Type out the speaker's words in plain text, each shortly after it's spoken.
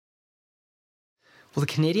Well, the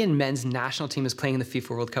Canadian men's national team is playing in the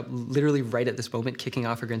FIFA World Cup literally right at this moment, kicking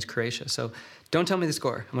off against Croatia. So don't tell me the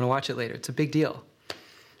score. I'm going to watch it later. It's a big deal. I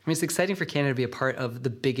mean, it's exciting for Canada to be a part of the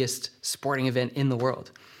biggest sporting event in the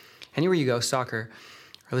world. Anywhere you go, soccer,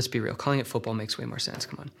 or let's be real, calling it football makes way more sense.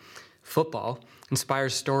 Come on. Football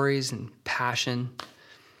inspires stories and passion.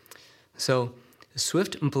 So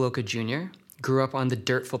Swift Mpoloka Jr. grew up on the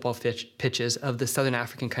dirt football pitches of the southern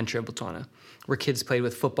African country of Botswana, where kids played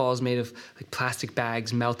with footballs made of plastic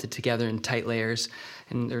bags melted together in tight layers,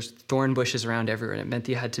 and there's thorn bushes around everywhere, and it meant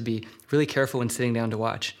that you had to be really careful when sitting down to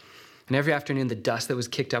watch. And every afternoon, the dust that was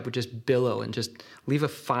kicked up would just billow and just leave a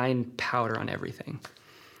fine powder on everything.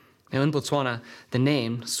 Now in Botswana, the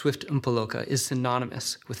name Swift Mpoloka is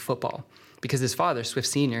synonymous with football because his father, Swift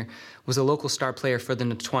Sr., was a local star player for the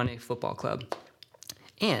Ntwane Football Club.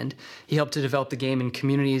 And he helped to develop the game in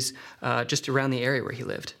communities just around the area where he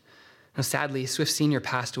lived. Now, sadly, Swift Sr.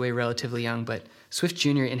 passed away relatively young, but Swift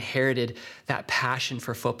Jr. inherited that passion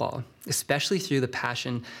for football, especially through the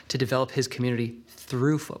passion to develop his community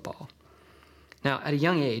through football. Now, at a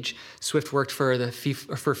young age, Swift worked for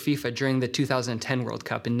FIFA during the 2010 World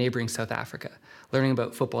Cup in neighboring South Africa, learning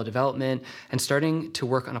about football development and starting to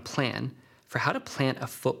work on a plan for how to plant a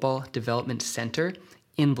football development center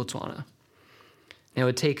in Botswana. Now, it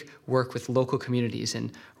would take work with local communities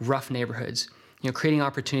in rough neighborhoods, creating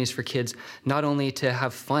opportunities for kids not only to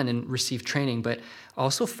have fun and receive training, but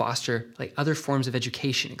also foster other forms of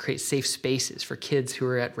education and create safe spaces for kids who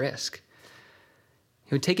are at risk.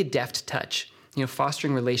 It would take a deft touch,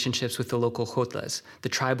 fostering relationships with the local khotlas, the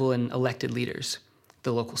tribal and elected leaders,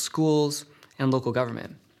 the local schools, and local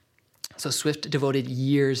government. So Swift devoted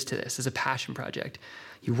years to this as a passion project.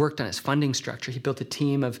 He worked on his funding structure. He built a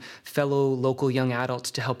team of fellow local young adults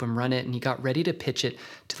to help him run it, and he got ready to pitch it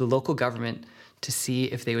to the local government to see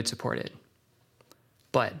if they would support it.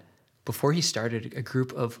 But before he started, a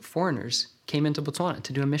group of foreigners came into Botswana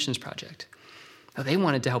to do a missions project. Now, they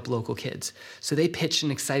wanted to help local kids, so they pitched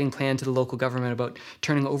an exciting plan to the local government about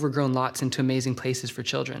turning overgrown lots into amazing places for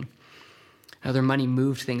children. Now, their money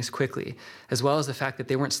moved things quickly, as well as the fact that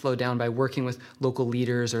they weren't slowed down by working with local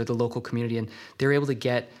leaders or the local community, and they were able to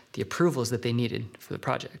get the approvals that they needed for the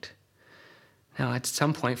project. Now, at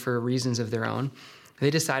some point, for reasons of their own, they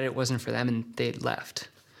decided it wasn't for them and they left.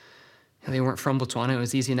 Now, they weren't from Botswana. It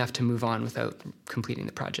was easy enough to move on without completing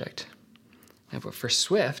the project. Now, but for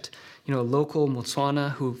Swift, a local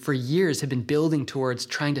Botswana who for years had been building towards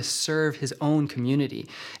trying to serve his own community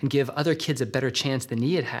and give other kids a better chance than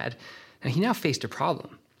he had had, and he now faced a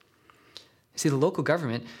problem. You see, the local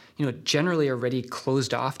government, generally already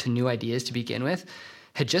closed off to new ideas to begin with,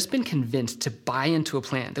 had just been convinced to buy into a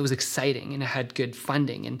plan that was exciting and had good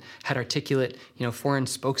funding and had articulate, foreign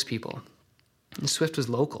spokespeople. And Swift was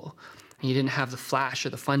local, and he didn't have the flash or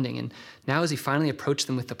the funding. And now as he finally approached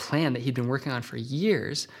them with the plan that he'd been working on for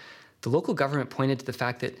years, the local government pointed to the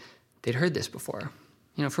fact that they'd heard this before,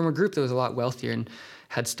 from a group that was a lot wealthier and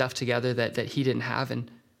had stuff together that he didn't have, and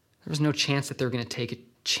there was no chance that they were going to take a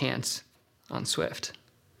chance on Swift.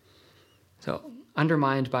 So,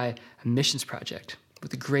 undermined by a missions project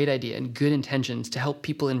with a great idea and good intentions to help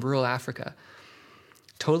people in rural Africa,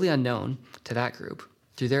 totally unknown to that group,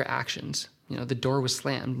 through their actions, the door was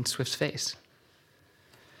slammed in Swift's face.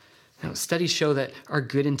 Now, studies show that our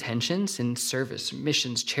good intentions in service,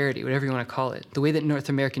 missions, charity, whatever you want to call it, the way that North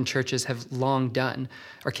American churches have long done,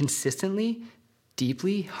 are consistently,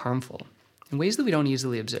 deeply harmful in ways that we don't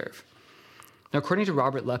easily observe. Now, according to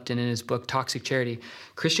Robert Lupton in his book, Toxic Charity,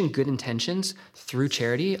 Christian good intentions through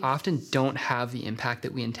charity often don't have the impact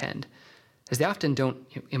that we intend, as they often don't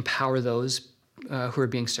empower those who are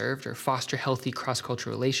being served or foster healthy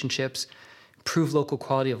cross-cultural relationships, improve local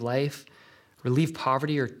quality of life, relieve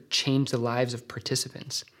poverty, or change the lives of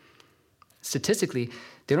participants. Statistically,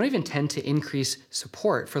 they don't even tend to increase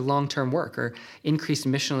support for long-term work or increase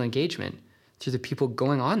missional engagement through the people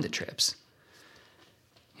going on the trips.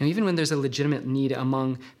 Even when there's a legitimate need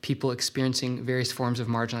among people experiencing various forms of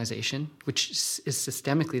marginalization, which is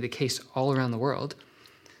systemically the case all around the world,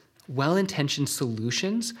 well-intentioned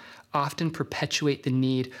solutions often perpetuate the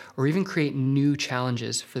need or even create new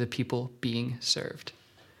challenges for the people being served.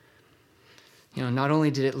 Not only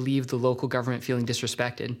did it leave the local government feeling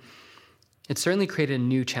disrespected, it certainly created a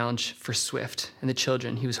new challenge for Swift and the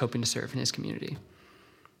children he was hoping to serve in his community.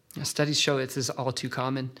 Studies show this is all too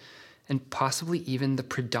common, and possibly even the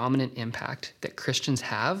predominant impact that Christians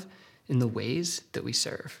have in the ways that we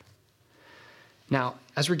serve. Now,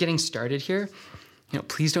 as we're getting started here,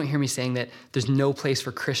 please don't hear me saying that there's no place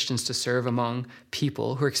for Christians to serve among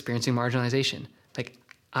people who are experiencing marginalization.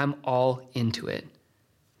 I'm all into it.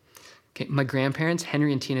 Okay, my grandparents,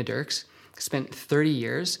 Henry and Tina Dirks, spent 30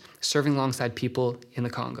 years serving alongside people in the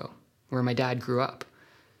Congo, where my dad grew up,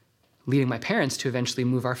 leading my parents to eventually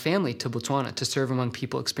move our family to Botswana to serve among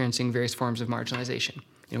people experiencing various forms of marginalization,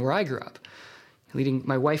 where I grew up, leading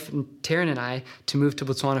my wife Taryn and I to move to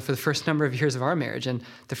Botswana for the first number of years of our marriage and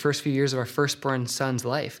the first few years of our firstborn son's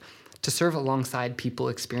life to serve alongside people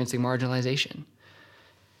experiencing marginalization.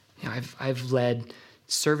 I've led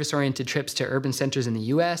service-oriented trips to urban centers in the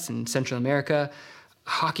US and Central America,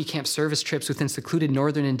 hockey camp service trips within secluded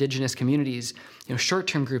northern indigenous communities,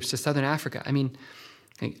 short-term groups to Southern Africa.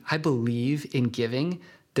 I believe in giving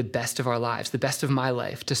the best of our lives, the best of my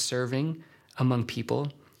life, to serving among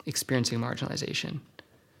people experiencing marginalization.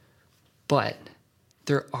 But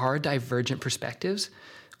there are divergent perspectives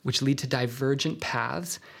which lead to divergent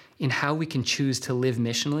paths in how we can choose to live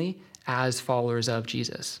missionally as followers of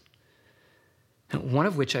Jesus. And one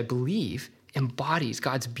of which I believe embodies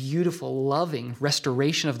God's beautiful, loving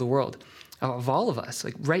restoration of the world, of all of us,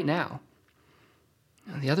 like right now.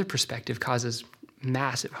 And the other perspective causes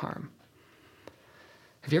massive harm.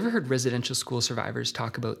 Have you ever heard residential school survivors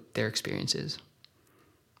talk about their experiences?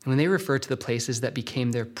 And when they refer to the places that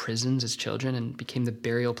became their prisons as children and became the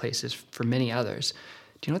burial places for many others,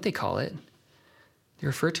 do you know what they call it? They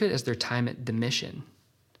refer to it as their time at the mission.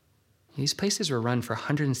 These places were run for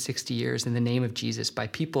 160 years in the name of Jesus by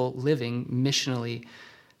people living missionally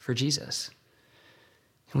for Jesus.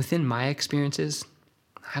 And within my experiences,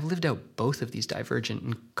 I've lived out both of these divergent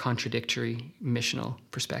and contradictory missional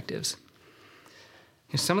perspectives.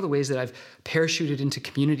 Some of the ways that I've parachuted into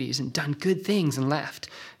communities and done good things and left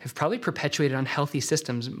have probably perpetuated unhealthy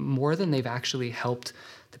systems more than they've actually helped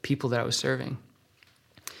the people that I was serving.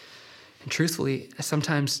 And truthfully,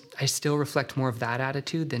 sometimes I still reflect more of that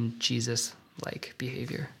attitude than Jesus-like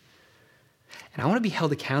behavior. And I want to be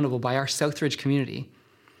held accountable by our Southridge community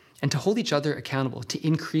and to hold each other accountable to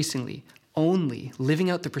increasingly only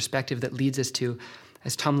living out the perspective that leads us to,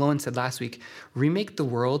 as Tom Lowen said last week, remake the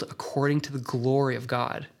world according to the glory of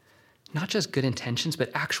God. Not just good intentions,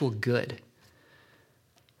 but actual good.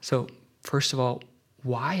 So, first of all,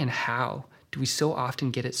 why and how do we so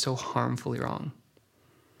often get it so harmfully wrong?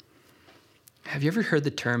 Have you ever heard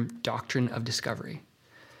the term doctrine of discovery?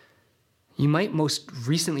 You might most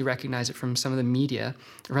recently recognize it from some of the media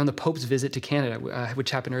around the Pope's visit to Canada,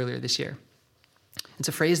 which happened earlier this year. It's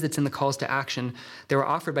a phrase that's in the calls to action that were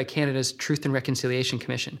offered by Canada's Truth and Reconciliation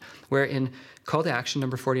Commission, where in call to action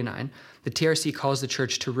number 49, the TRC calls the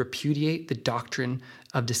church to repudiate the doctrine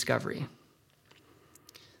of discovery.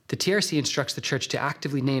 The TRC instructs the church to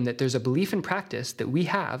actively name that there's a belief and practice that we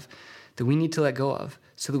have that we need to let go of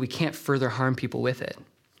so that we can't further harm people with it.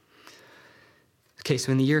 Okay,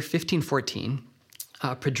 so in the year 1514,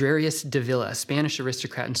 Pedrerius de Villa, a Spanish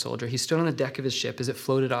aristocrat and soldier, he stood on the deck of his ship as it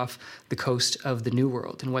floated off the coast of the New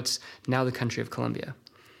World in what's now the country of Colombia.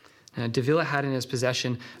 De Villa had in his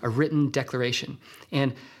possession a written declaration,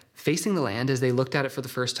 and facing the land as they looked at it for the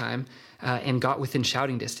first time and got within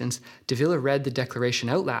shouting distance, de Villa read the declaration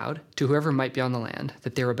out loud to whoever might be on the land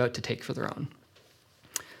that they were about to take for their own.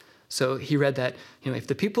 So he read that, if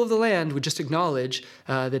the people of the land would just acknowledge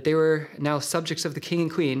that they were now subjects of the king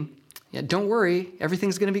and queen, don't worry,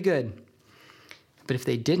 everything's going to be good. But if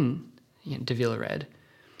they didn't, de Villa read,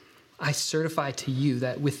 I certify to you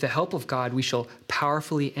that with the help of God, we shall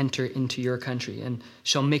powerfully enter into your country and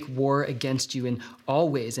shall make war against you in all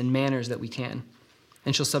ways and manners that we can,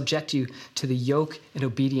 and shall subject you to the yoke and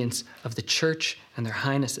obedience of the church and their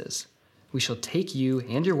highnesses. We shall take you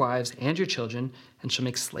and your wives and your children and shall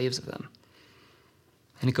make slaves of them.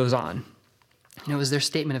 And it goes on. It was their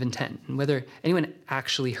statement of intent, and whether anyone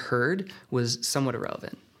actually heard was somewhat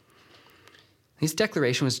irrelevant. This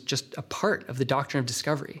declaration was just a part of the doctrine of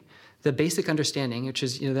discovery, the basic understanding, which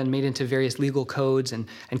is then made into various legal codes and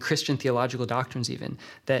Christian theological doctrines even,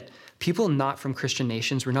 that people not from Christian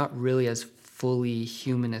nations were not really as fully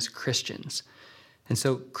human as Christians. And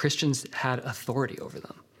so Christians had authority over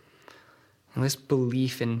them. And this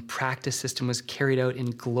belief and practice system was carried out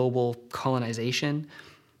in global colonization,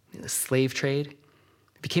 the slave trade.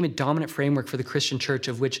 It became a dominant framework for the Christian church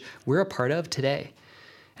of which we're a part of today.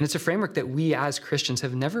 And it's a framework that we as Christians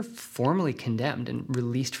have never formally condemned and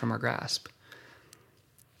released from our grasp.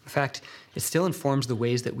 In fact, it still informs the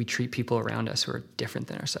ways that we treat people around us who are different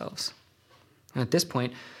than ourselves. And at this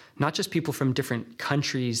point, not just people from different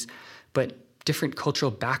countries, but different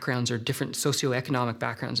cultural backgrounds or different socioeconomic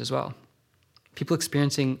backgrounds as well. People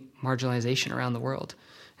experiencing marginalization around the world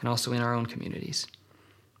and also in our own communities.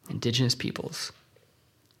 Indigenous peoples,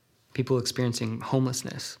 people experiencing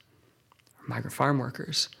homelessness, migrant farm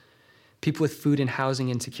workers, people with food and housing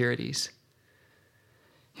insecurities.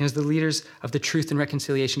 As the leaders of the Truth and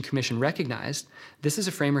Reconciliation Commission recognized, this is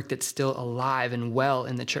a framework that's still alive and well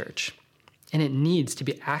in the church, and it needs to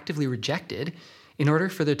be actively rejected in order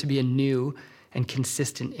for there to be a new and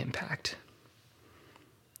consistent impact.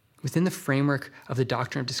 Within the framework of the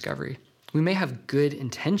doctrine of discovery, we may have good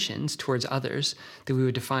intentions towards others that we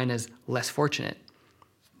would define as less fortunate,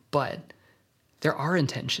 but there are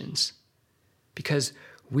intentions because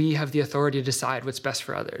we have the authority to decide what's best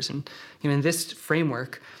for others. And in this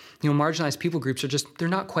framework, marginalized people groups they're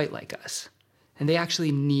not quite like us. And they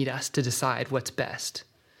actually need us to decide what's best.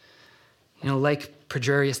 Like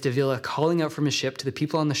Progerius Davila calling out from his ship to the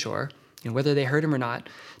people on the shore, whether they heard him or not,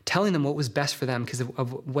 telling them what was best for them because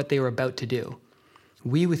of what they were about to do.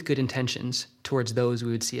 We, with good intentions towards those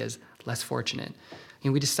we would see as less fortunate,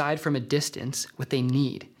 we decide from a distance what they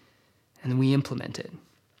need, and then we implement it.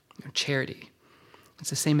 Charity. It's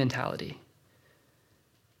the same mentality.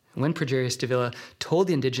 When Progerius Davila told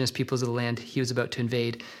the indigenous peoples of the land he was about to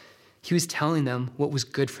invade, he was telling them what was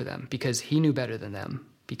good for them because he knew better than them,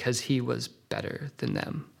 because he was better than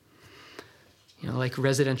them. Like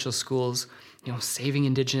residential schools, saving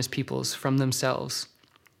indigenous peoples from themselves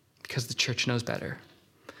because the church knows better.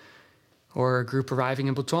 Or a group arriving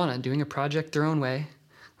in Botswana, doing a project their own way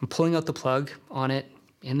and pulling out the plug on it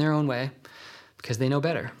in their own way because they know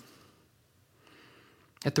better.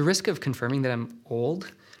 At the risk of confirming that I'm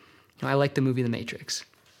old, I like the movie The Matrix.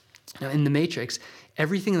 In The Matrix,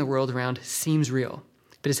 everything in the world around seems real,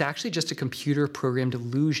 but it's actually just a computer-programmed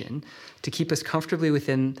illusion to keep us comfortably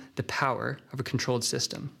within the power of a controlled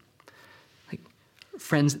system.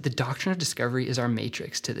 Friends, the doctrine of discovery is our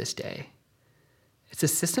matrix to this day. It's a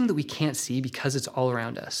system that we can't see because it's all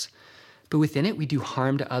around us. But within it, we do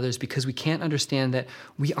harm to others because we can't understand that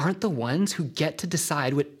we aren't the ones who get to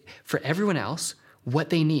decide for everyone else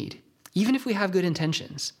what they need, even if we have good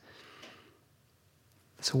intentions.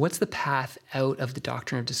 So what's the path out of the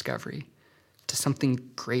doctrine of discovery to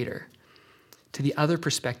something greater, to the other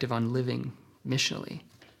perspective on living missionally?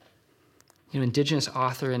 Indigenous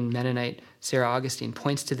author and Mennonite Sarah Augustine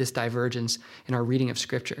points to this divergence in our reading of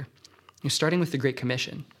Scripture, starting with the Great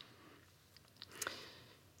Commission.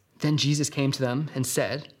 Then Jesus came to them and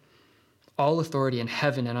said, "All authority in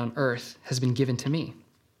heaven and on earth has been given to me.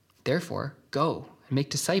 Therefore, go and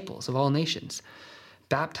make disciples of all nations,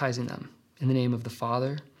 baptizing them in the name of the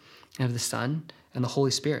Father and of the Son and the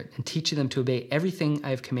Holy Spirit, and teaching them to obey everything I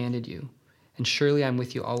have commanded you. And surely I'm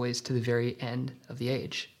with you always to the very end of the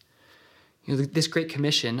age." This Great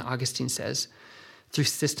Commission, Augustine says, through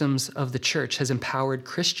systems of the church, has empowered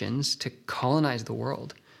Christians to colonize the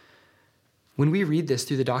world. When we read this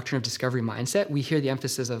through the doctrine of discovery mindset, we hear the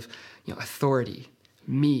emphasis of authority,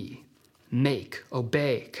 me, make,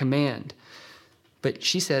 obey, command. But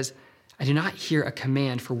she says, I do not hear a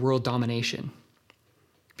command for world domination.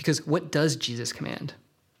 Because what does Jesus command?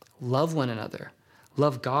 Love one another.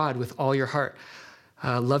 Love God with all your heart.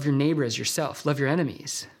 Love your neighbor as yourself. Love your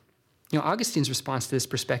enemies. Augustine's response to this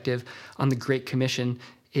perspective on the Great Commission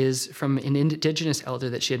is from an indigenous elder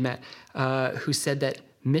that she had met who said that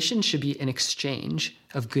mission should be an exchange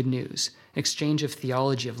of good news, an exchange of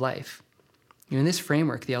theology of life. In this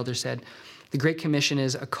framework, the elder said, the Great Commission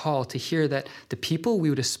is a call to hear that the people we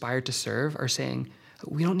would aspire to serve are saying,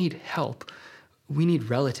 we don't need help, we need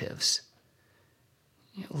relatives.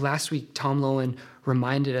 Last week, Tom Lowen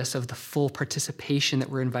reminded us of the full participation that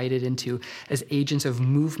we're invited into as agents of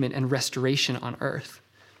movement and restoration on earth.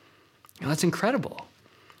 That's incredible.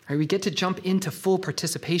 Right? We get to jump into full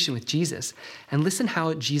participation with Jesus and listen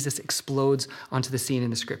how Jesus explodes onto the scene in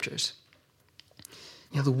the scriptures.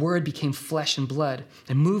 The Word became flesh and blood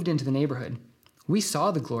and moved into the neighborhood. We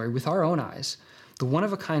saw the glory with our own eyes, the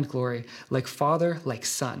one-of-a-kind glory, like Father, like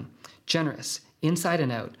Son, generous, inside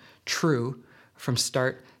and out, true from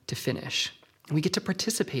start to finish. And we get to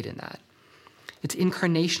participate in that. It's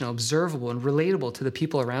incarnational, observable, and relatable to the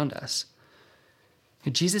people around us.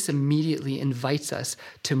 Jesus immediately invites us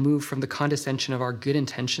to move from the condescension of our good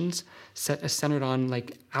intentions centered on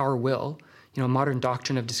our will, a modern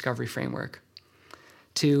doctrine of discovery framework,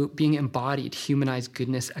 to being embodied, humanized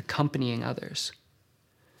goodness accompanying others.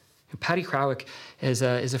 Patty Krawick is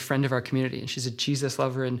a friend of our community, and she's a Jesus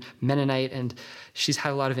lover and Mennonite, and she's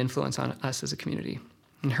had a lot of influence on us as a community.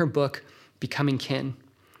 In her book, Becoming Kin,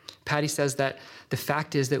 Patty says that the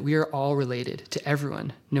fact is that we are all related to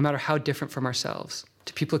everyone, no matter how different from ourselves,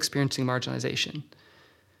 to people experiencing marginalization.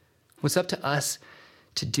 What's up to us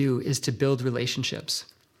to do is to build relationships,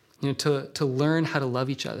 to learn how to love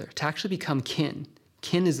each other, to actually become kin.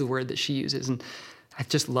 Kin is the word that she uses, and I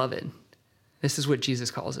just love it. This is what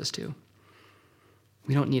Jesus calls us to.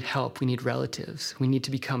 We don't need help. We need relatives. We need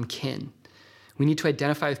to become kin. We need to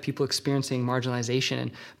identify with people experiencing marginalization and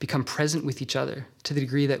become present with each other to the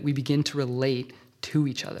degree that we begin to relate to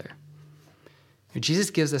each other. Jesus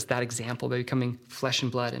gives us that example by becoming flesh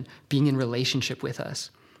and blood and being in relationship with us.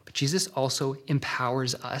 But Jesus also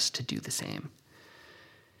empowers us to do the same.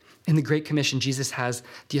 In the Great Commission, Jesus has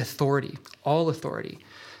the authority, all authority,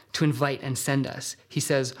 to invite and send us. He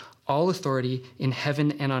says, all authority in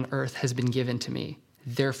heaven and on earth has been given to me.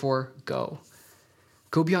 Therefore, go.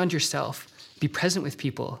 Go beyond yourself. Be present with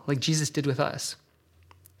people like Jesus did with us.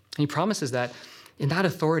 And he promises that in that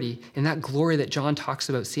authority, in that glory that John talks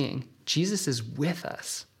about seeing, Jesus is with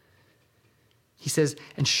us. He says,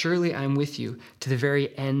 and surely I am with you to the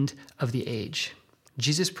very end of the age.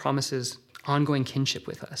 Jesus promises ongoing kinship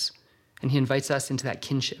with us, and he invites us into that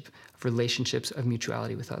kinship of relationships of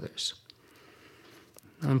mutuality with others.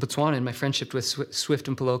 In Botswana, in my friendship with Swift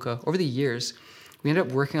and Paloka, over the years, we ended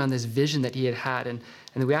up working on this vision that he had and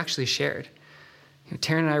that we actually shared.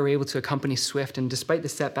 Taryn and I were able to accompany Swift, and despite the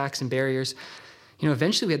setbacks and barriers,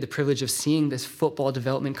 eventually we had the privilege of seeing this football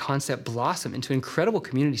development concept blossom into an incredible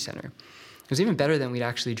community center. It was even better than we'd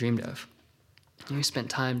actually dreamed of. We spent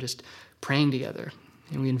time just praying together,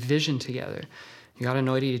 and we envisioned together. We got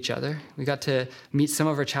annoyed at each other. We got to meet some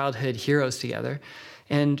of our childhood heroes together,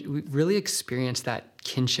 and we really experienced that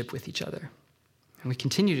kinship with each other. And we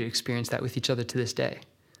continue to experience that with each other to this day.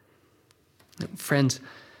 Friends,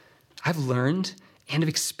 I've learned and have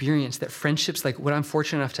experienced that friendships like what I'm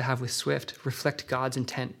fortunate enough to have with Swift reflect God's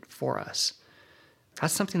intent for us.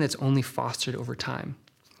 That's something that's only fostered over time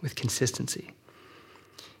with consistency.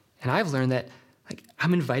 And I've learned that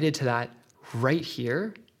I'm invited to that right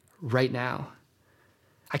here, right now.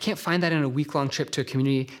 I can't find that in a week-long trip to a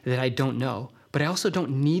community that I don't know, but I also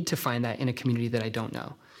don't need to find that in a community that I don't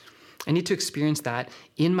know. I need to experience that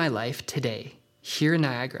in my life today, here in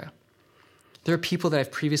Niagara. There are people that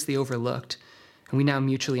I've previously overlooked, and we now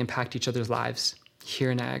mutually impact each other's lives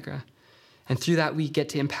here in Niagara. And through that, we get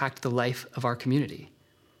to impact the life of our community.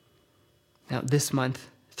 Now, this month,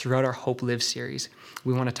 throughout our Hope Live series,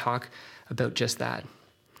 we want to talk about just that,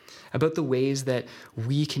 about the ways that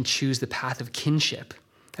we can choose the path of kinship,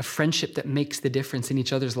 a friendship that makes the difference in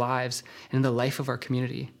each other's lives and in the life of our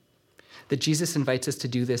community. That Jesus invites us to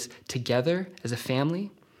do this together as a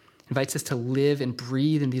family, invites us to live and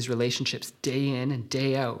breathe in these relationships day in and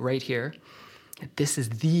day out right here. This is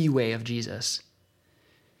the way of Jesus.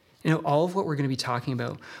 All of what we're going to be talking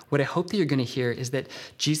about, what I hope that you're going to hear is that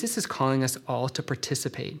Jesus is calling us all to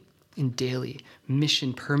participate in daily,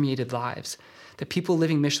 mission-permeated lives. That people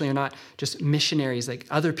living missionally are not just missionaries like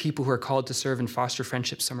other people who are called to serve and foster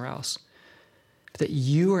friendships somewhere else. That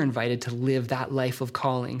you are invited to live that life of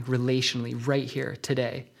calling relationally right here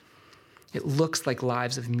today. It looks like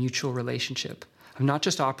lives of mutual relationship, of not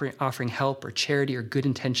just offering help or charity or good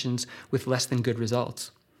intentions with less than good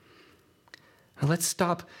results. Now let's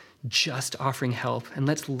stop just offering help and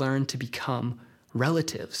let's learn to become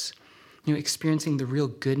relatives, experiencing the real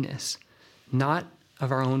goodness, not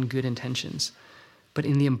of our own good intentions, but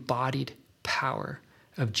in the embodied power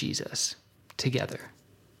of Jesus together.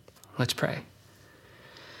 Let's pray.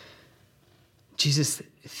 Jesus,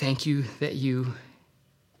 thank you that you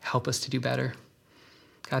help us to do better.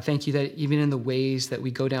 God, thank you that even in the ways that we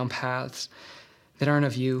go down paths that aren't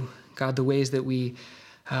of you, God, the ways that we,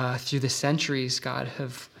 through the centuries, God,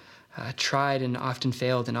 have tried and often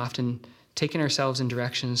failed and often taken ourselves in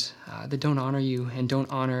directions that don't honor you and don't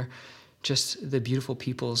honor just the beautiful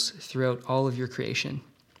peoples throughout all of your creation.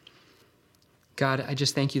 God, I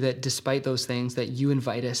just thank you that despite those things, that you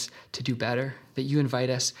invite us to do better, that you invite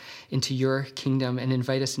us into your kingdom and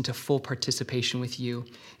invite us into full participation with you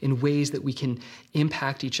in ways that we can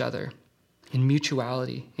impact each other, in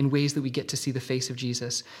mutuality, in ways that we get to see the face of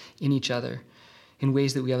Jesus in each other, in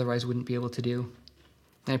ways that we otherwise wouldn't be able to do.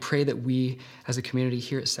 And I pray that we, as a community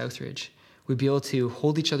here at Southridge, would be able to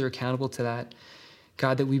hold each other accountable to that.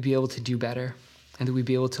 God, that we'd be able to do better and that we'd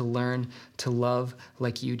be able to learn to love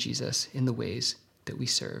like you, Jesus, in the ways that we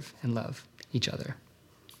serve and love each other.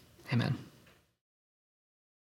 Amen.